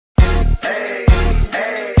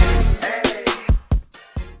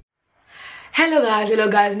hello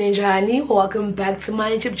guys, Ninjani. Welcome back to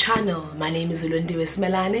my YouTube channel. My name is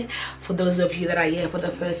Melane. For those of you that are here for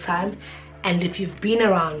the first time, and if you've been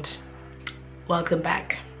around, welcome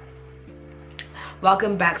back.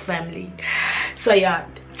 Welcome back, family. So yeah,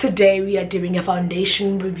 today we are doing a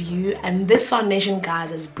foundation review, and this foundation,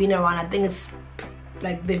 guys, has been around. I think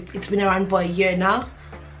it's been around for a year now.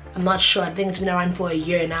 I'm not sure. I think it's been around for a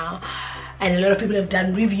year now. And a lot of people have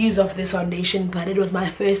done reviews of this foundation, but it was my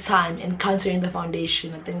first time encountering the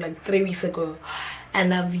foundation, I think like 3 weeks ago.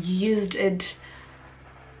 And I've used it,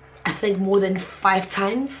 I think, more than 5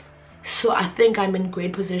 times. So I think I'm in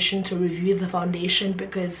great position to review the foundation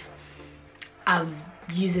because I've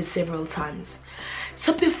used it several times.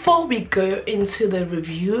 So before we go into the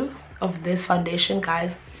review of this foundation,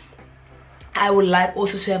 guys, I would like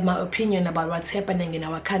also to have my opinion about what's happening in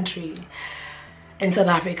our country, in South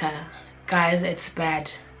Africa. Guys, it's bad.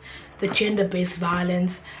 The gender-based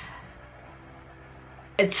violence,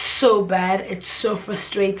 it's so bad, it's so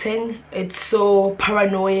frustrating, it's so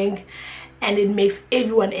paranoid, and it makes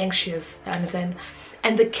everyone anxious, you understand?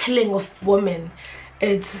 And the killing of women,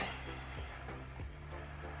 it's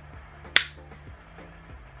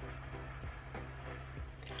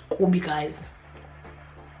Kobe, guys.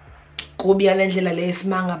 Kobe alendlela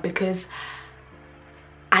lesimanga, because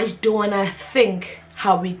I don't wanna think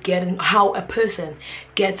how a person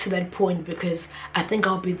gets to that point, because I think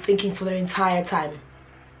I'll be thinking for the entire time,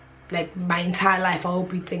 like my entire life I will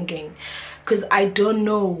be thinking, because I don't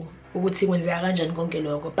know what's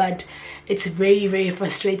but it's very, very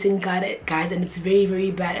frustrating, guys, and it's very, very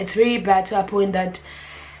bad. It's very bad to a point that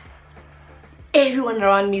everyone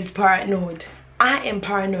around me is paranoid. I am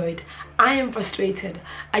paranoid. I am frustrated.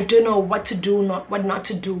 I don't know what to do, what not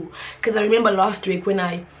to do, because I remember last week when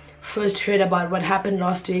I first heard about what happened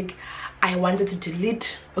last week, I wanted to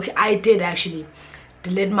delete. Okay, I did actually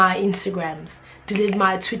delete my Instagrams, delete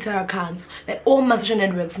my Twitter accounts, like all my social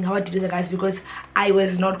networks. And how I did this, guys, because I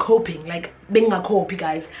was not coping, like being a cope,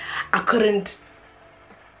 guys. I couldn't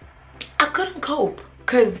cope,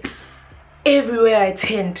 because everywhere I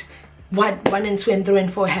turned, 1 and 2 and 3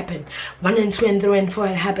 and 4 happened. 1 and 2 and 3 and 4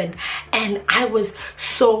 happened, and I was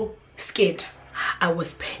so scared. I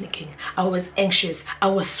was panicking, I was anxious, I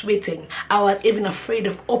was sweating, I was even afraid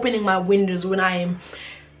of opening my windows when I am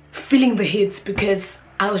feeling the hits, because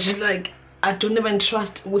I was just like, I don't even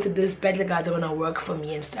trust what this better guys are gonna work for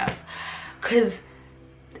me and stuff, because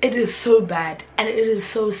it is so bad and it is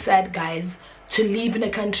so sad, guys, to live in a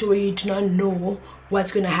country where you do not know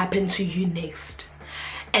what's gonna happen to you next,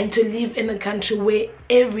 and to live in a country where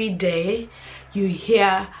every day you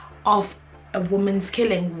hear of a woman's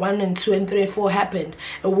killing. 1 and 2 and 3 and 4 happened,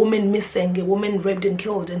 a woman missing, a woman raped and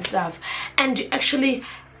killed and stuff, and you actually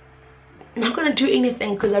not gonna do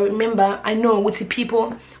anything. Because I know what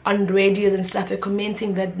people on radios and stuff are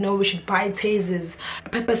commenting that no, we should buy tasers,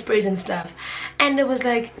 pepper sprays and stuff, and it was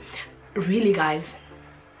like, really, guys,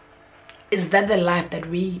 is that the life that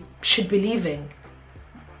we should be living?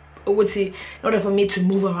 In order for me to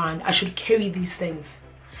move around, I should carry these things.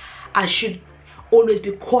 I should always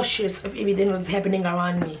be cautious of everything that's happening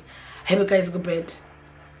around me. I hope you guys go to bed.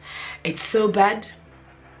 It's so bad.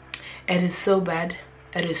 It is so bad.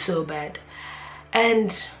 It is so bad.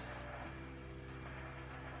 And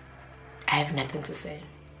I have nothing to say.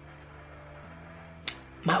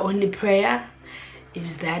 My only prayer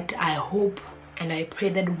is that I hope and I pray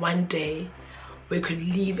that one day we could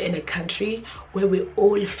live in a country where we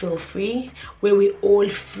all feel free, where we all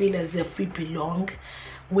feel as if we belong,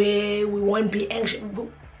 where we won't be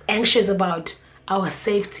anxious about our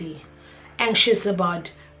safety, anxious about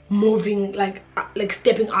moving, like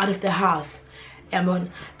stepping out of the house,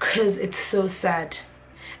 because it's so sad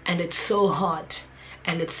and it's so hard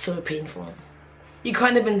and it's so painful. You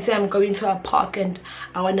can't even say I'm going to a park and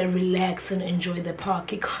I want to relax and enjoy the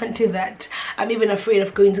park. You can't do that. I'm even afraid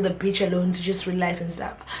of going to the beach alone to just relax and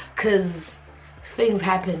stuff, because things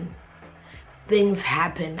happen. Things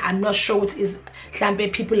happen. I'm not sure what is,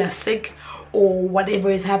 people are sick or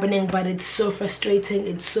whatever is happening, but it's so frustrating,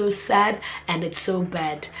 it's so sad, and it's so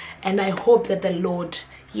bad. And I hope that the Lord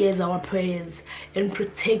hears our prayers and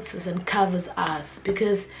protects us and covers us,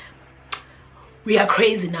 because we are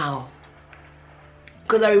crazy now.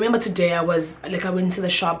 Because I remember today I went to the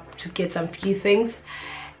shop to get some few things,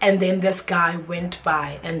 and then this guy went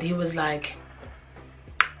by and he was like,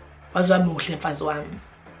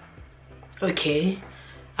 okay,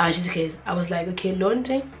 I was like, okay,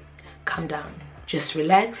 Londe, calm down, just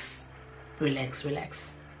relax,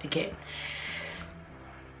 okay,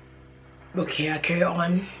 I carry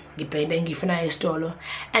on, and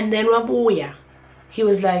then wabuya, he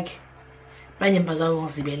was like,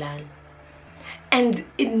 and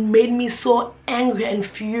it made me so angry and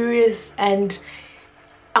furious, and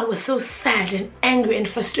I was so sad and angry and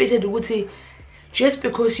frustrated with it. Just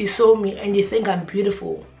because you saw me and you think I'm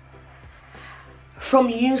beautiful, from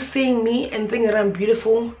you seeing me and thinking that I'm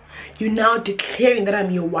beautiful, you now declaring that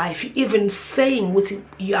I'm your wife. You even saying what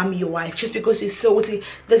I'm your wife just because you saw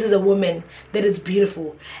this is a woman that is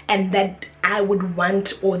beautiful and that I would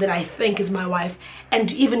want, or that I think is my wife,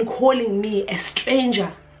 and even calling me a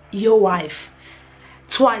stranger your wife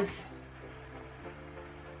twice.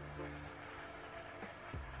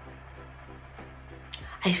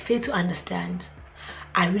 I fail to understand.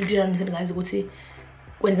 I really didn't understand, guys. Ukuthi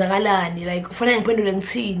kwenzakalani, like ufuna ngiphendule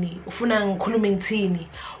ngithini, ufuna ngikhulume ngithini,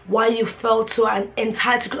 why you felt so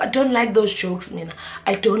entitled. Because I don't like those jokes, man.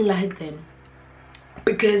 I don't like them,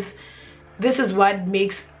 because this is what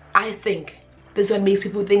makes, I think, this is what makes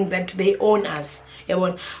people think that they own us. Yeah,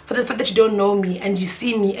 well, for the fact that you don't know me and you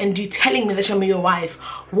see me and you telling me that I'm your wife,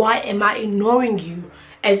 why am I ignoring you?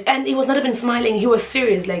 And he was not even smiling, he was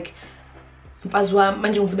serious, like, and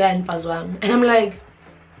I'm like,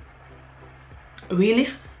 really?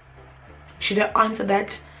 Should I answer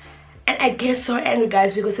that? And I get so angry,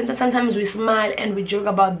 guys, because sometimes we smile and we joke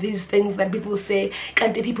about these things that people say,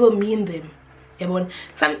 and the people mean them. Yeah, but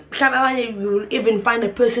sometimes you will even find a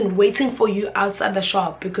person waiting for you outside the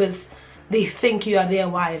shop because they think you are their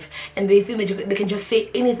wife, and they think that they can just say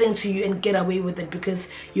anything to you and get away with it because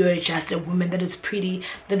you're just a woman that is pretty,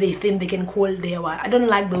 that they think they can call their wife. I don't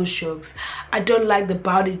like those jokes. I don't like the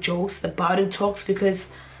about it jokes, the about it talks, because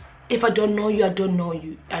if I don't know you, I don't know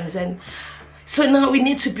you. Understand? So now we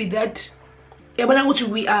need to be that. Yeah, but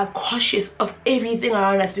we are cautious of everything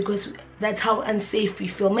around us because that's how unsafe we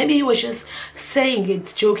feel. Maybe he was just saying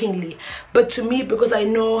it jokingly, but to me, because I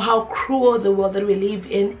know how cruel the world that we live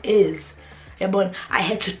in is, yeah, but I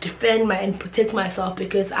had to defend and protect myself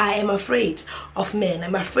because I am afraid of men.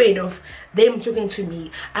 I'm afraid of them talking to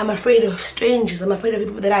me. I'm afraid of strangers. I'm afraid of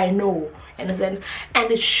people that I know. Understand?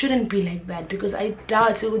 And it shouldn't be like that, because I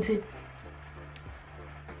doubt it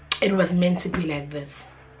was meant to be like this.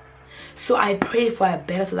 So I pray for a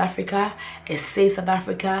better South Africa, a safe South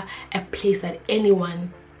Africa, a place that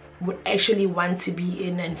anyone would actually want to be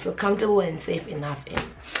in and feel comfortable and safe enough in.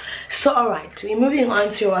 So alright, we're moving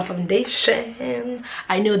on to our foundation.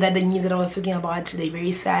 I know that the news that I was talking about, they're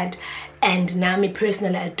very sad, and now me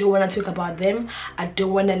personally, I don't want to talk about them. I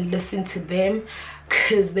don't want to listen to them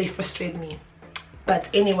because they frustrate me. But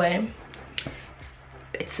anyway,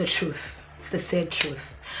 it's the truth. It's the sad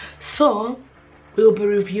truth. So we will be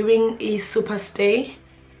reviewing a Superstay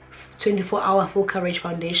 24-hour full coverage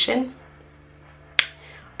foundation.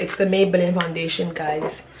 It's the Maybelline foundation,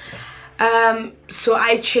 guys. So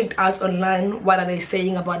I checked out online what are they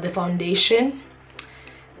saying about the foundation,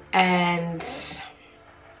 and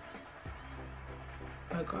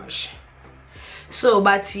oh my gosh. So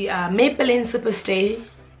but the Maybelline Superstay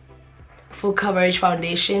full coverage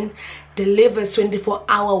foundation delivers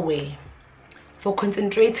 24-hour way for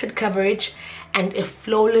concentrated coverage and a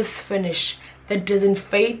flawless finish that doesn't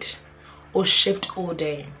fade or shift all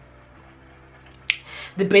day.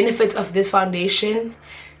 The benefits of this foundation: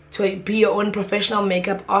 to be your own professional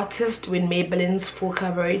makeup artist with Maybelline's full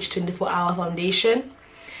coverage 24-hour foundation.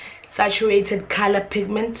 Saturated color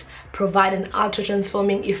pigment provide an ultra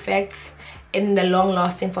transforming effects in the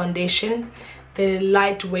long-lasting foundation. The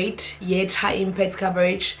lightweight yet high impact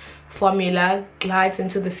coverage formula glides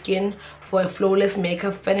into the skin for a flawless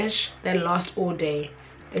makeup finish that lasts all day.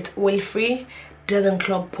 It's oil free, doesn't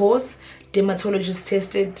clog pores, dermatologist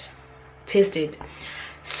tested.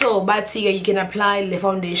 So but here you can apply the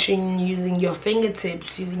foundation using your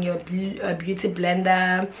fingertips, using your beauty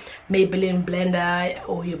blender, Maybelline blender,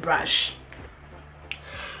 or your brush.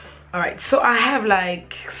 Alright, so I have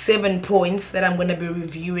like 7 points that I'm going to be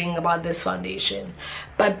reviewing about this foundation.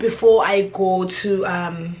 But before I go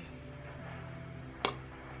to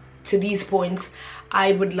these points,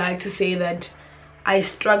 I would like to say that I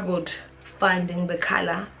struggled finding the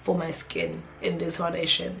color for my skin in this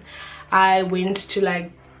foundation. I went to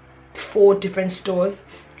like 4 different stores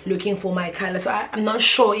looking for my color. So I'm not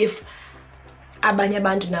sure if abanye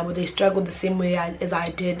abantu nabo they struggled the same way as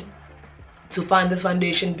I did to find this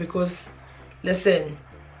foundation, because listen,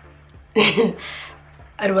 it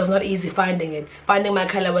was not easy finding it. Finding my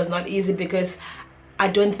color was not easy because I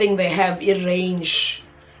don't think they have a range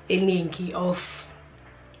of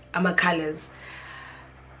colors.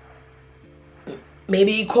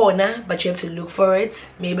 Maybe corner, but you have to look for it.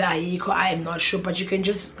 Maybe I'm not sure, but you can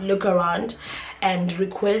just look around and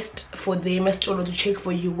request for them to check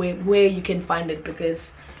for you where you can find it,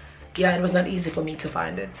 because yeah, it was not easy for me to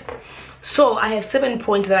find it. So I have 7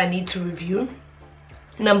 points that I need to review.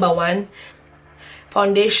 Number 1,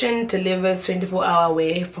 foundation delivers 24-hour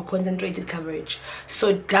wear for concentrated coverage.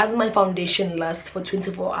 So does my foundation last for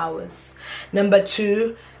 24 hours? Number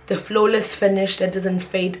 2, the flawless finish that doesn't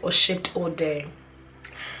fade or shift all day.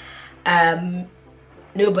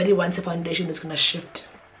 Nobody wants a foundation that's gonna shift.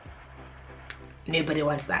 Nobody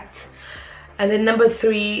wants that. And then number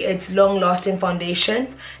 3, it's long-lasting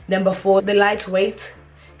foundation. Number 4, the lightweight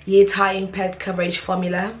yet high impact coverage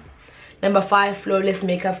formula. Number 5, flawless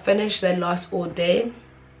makeup finish that lasts all day.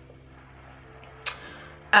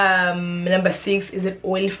 Number 6, is it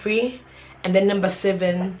oil free? And then number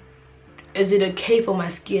 7, is it okay for my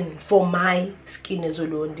skin? For my skin as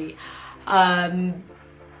Ulundi.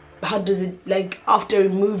 How does it, like, after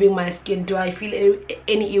removing my skin, do I feel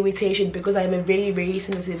any irritation? Because I have a very, very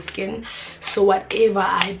sensitive skin, so whatever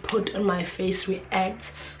I put on my face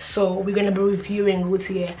reacts. So we're gonna be reviewing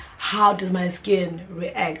here, how does my skin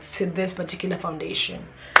react to this particular foundation.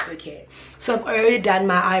 Okay, so I've already done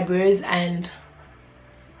my eyebrows and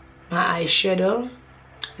my eyeshadow.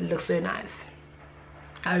 It looks so nice.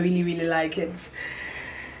 I really, really like it.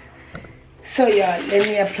 So yeah, let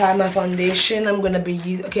me apply my foundation. I'm gonna be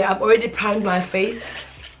using, okay, I've already primed my face,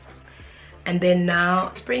 and then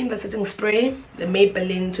now spraying the setting spray, the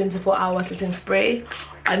Maybelline 24-hour setting spray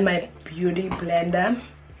on my beauty blender,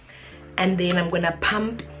 and then I'm gonna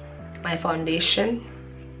pump my foundation.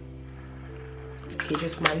 Okay,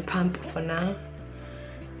 just one pump for now.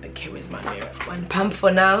 Okay, where's my mirror? One pump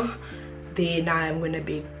for now. Then I'm gonna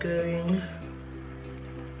be going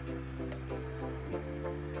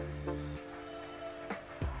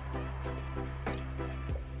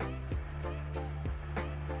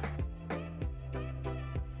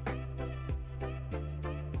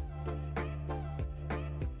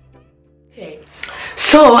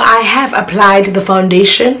So I have applied the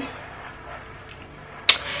foundation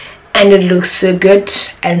and it looks so good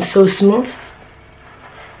and so smooth.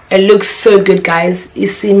 It looks so good, guys.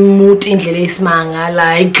 It's smooth in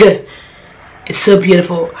like it's so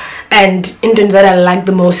beautiful. And something that I like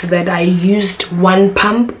the most is that I used one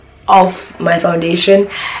pump of my foundation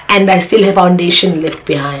and I still have foundation left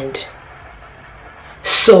behind.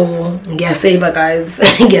 So get saver, guys.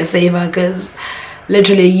 Get saver, because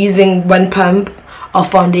literally using one pump of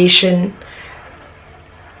foundation,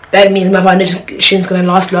 that means my foundation is gonna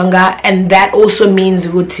last longer, and that also means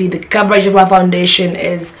the coverage of my foundation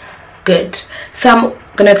is good. So I'm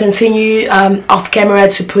gonna continue off camera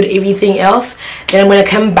to put everything else, then I'm gonna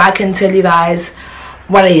come back and tell you guys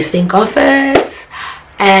what I think of it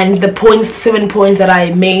and the points, 7 points that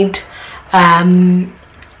I made.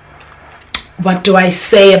 What do I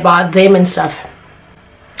say about them and stuff.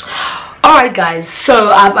 Alright guys, so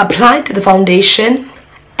I've applied the foundation,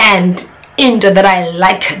 and into that I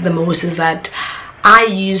like the most is that I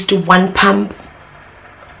used one pump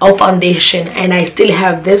of foundation and I still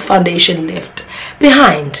have this foundation left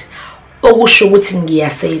behind. So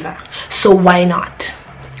why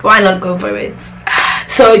not go for it?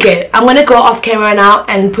 So okay, I'm gonna go off camera now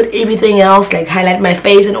and put everything else, like highlight my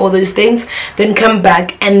face and all those things, then come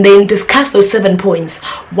back and then discuss those 7 points.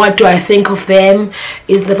 What do I think of them?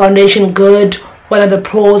 Is the foundation good? What are the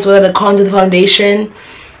pros? What are the cons of the foundation?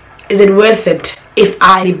 Is it worth it if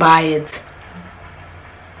I buy it?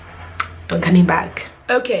 I'm coming back.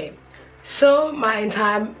 Okay, so my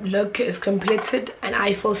entire look is completed and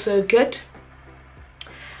I feel so good.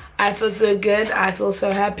 I feel so good. I feel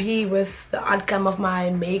so happy with the outcome of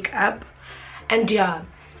my makeup. And yeah,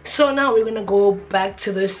 so now we're gonna go back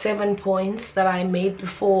to those 7 points that I made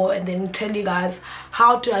before and then tell you guys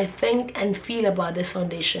how do I think and feel about this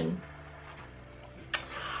foundation.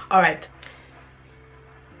 Alright,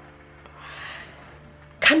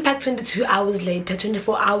 come back 22 hours later,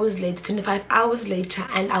 24 hours later, 25 hours later,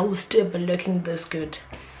 and I will still be looking this good.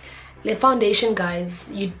 The foundation, guys,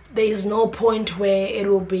 there is no point where it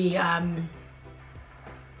will be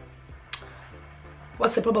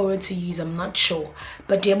what's the proper word to use, I'm not sure,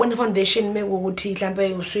 but yeah, when the foundation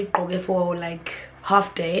for like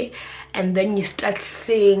half day and then you start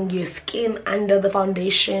seeing your skin under the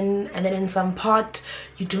foundation, and then in some part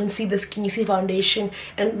you don't see the skin, you see foundation,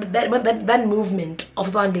 and that movement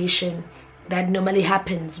of foundation that normally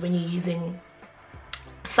happens when you're using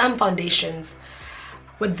some foundations.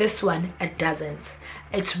 With this one, it doesn't.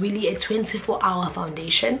 It's really a 24-hour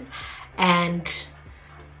foundation, and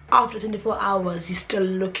after 24 hours you're still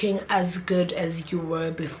looking as good as you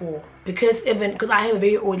were before, because I have a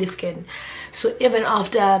very oily skin, so even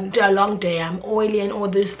after a long day, I'm oily and all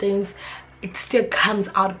those things, it still comes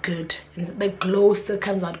out good, and the glow still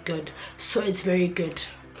comes out good. So it's very good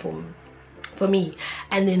for me.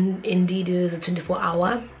 And then indeed it is a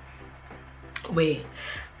 24-hour way.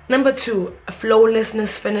 Number 2, a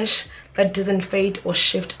flawlessness finish that doesn't fade or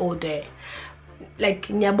shift all day. Like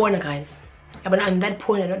nyabona, guys. But on that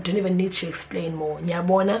point, I don't even need to explain more.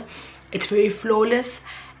 Nyabona, it's very flawless,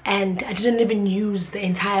 and I didn't even use the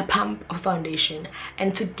entire pump of foundation.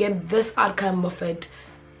 And to get this outcome of it,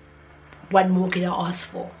 what more can I ask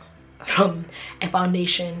for from a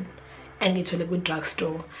foundation and get to a liquid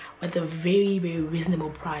drugstore with a very, very reasonable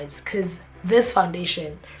price? Because this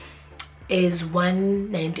foundation is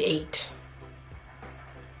 $198.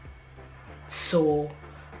 So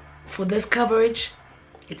for this coverage,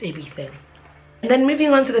 it's everything. And then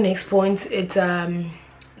moving on to the next point, it's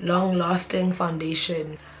long-lasting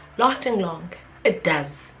foundation. Lasting long, it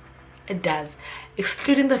does,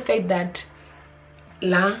 excluding the fact that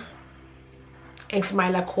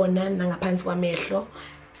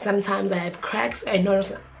sometimes I have cracks, and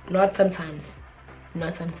not sometimes,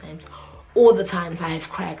 all the times I have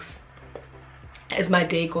cracks. As my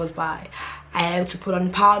day goes by, I have to put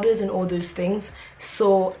on powders and all those things,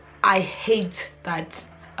 so I hate that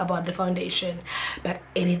about the foundation. But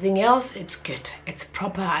anything else, it's good, it's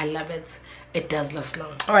proper, I love it, it does last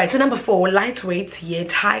long. All right, so number 4, lightweight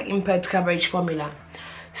yet high impact coverage formula.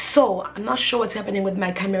 So I'm not sure what's happening with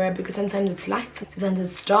my camera, because sometimes it's light, sometimes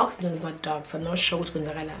it's dark, sometimes it's not dark, so I'm not sure what's going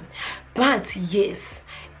on. But yes,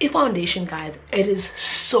 a foundation, guys, it is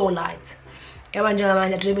so light. I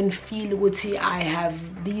don't even feel what I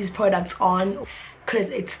have these products on, because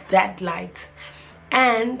it's that light,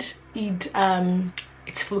 and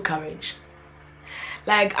it's full coverage.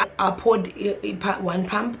 Like I poured one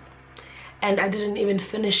pump and I didn't even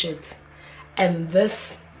finish it, and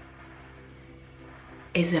this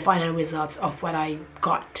is the final result of what I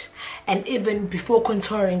got. And even before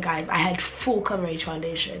contouring, guys, I had full coverage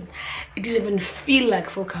foundation. It didn't even feel like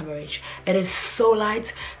full coverage. It is so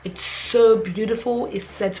light, it's so beautiful, it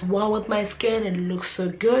sets well with my skin, it looks so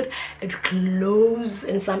good, it glows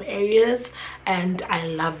in some areas, and I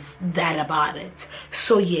love that about it.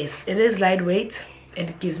 So yes, it is lightweight and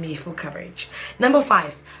it gives me full coverage. Number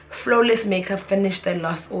 5, flawless makeup finish that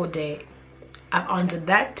lasts all day. I've answered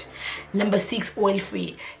that. Number 6, oil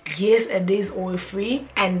free. Yes, it is oil free,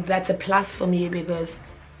 and that's a plus for me, because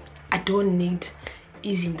I don't need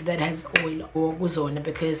izinto that has oil or ozone,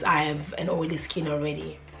 because I have an oily skin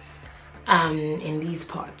already in these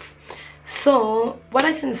parts. So what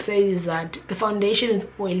I can say is that the foundation is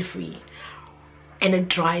oil free and it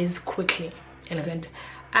dries quickly. And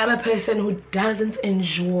I'm a person who doesn't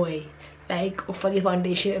enjoy like foggy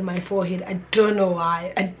foundation in my forehead. I don't know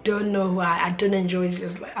why. I don't enjoy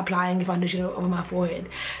just like applying foundation over my forehead.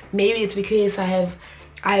 Maybe it's because I have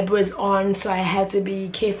eyebrows on, so I have to be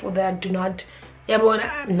careful that I do not,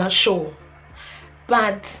 I'm not sure.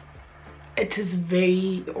 But it is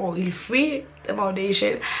very oil free, the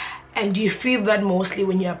foundation, and you feel that mostly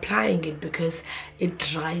when you're applying it, because it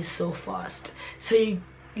dries so fast. So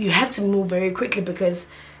you have to move very quickly, because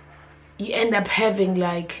you end up having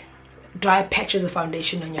like dry patches of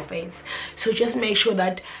foundation on your face. So just make sure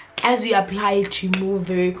that as you apply it, you move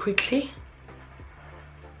very quickly,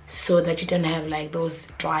 so that you don't have like those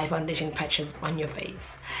dry foundation patches on your face.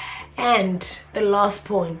 And the last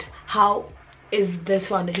point, how is this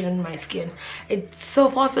foundation on my skin? It's so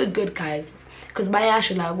far so good, guys, because my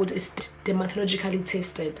Allure is dermatologically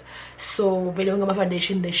tested. So when you my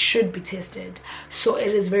foundation, they should be tested. So it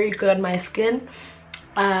is very good on my skin.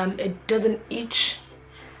 It doesn't itch,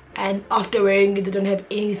 and after wearing it, I don't have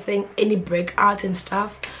any breakout and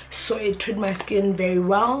stuff, so it treats my skin very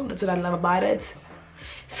well. That's what I love about it.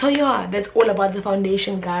 So yeah, that's all about the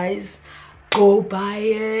foundation, guys. Go buy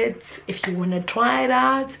it if you want to try it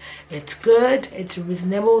out. It's good, it's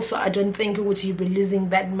reasonable, so I don't think you'd be losing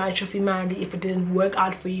that much of your mind if it didn't work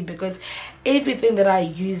out for you, because everything that I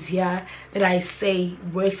use here, that I say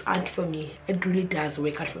works out for me, it really does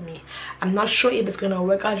work out for me. I'm not sure if it's gonna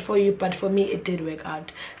work out for you, but for me it did work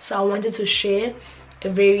out. So I wanted to share a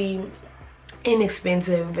very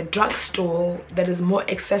inexpensive drugstore that is more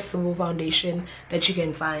accessible foundation that you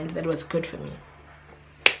can find that was good for me,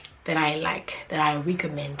 that I like, that I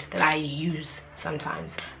recommend, that I use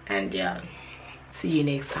sometimes. And yeah, see you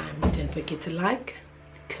next time. Don't forget to like,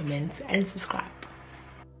 comment and subscribe.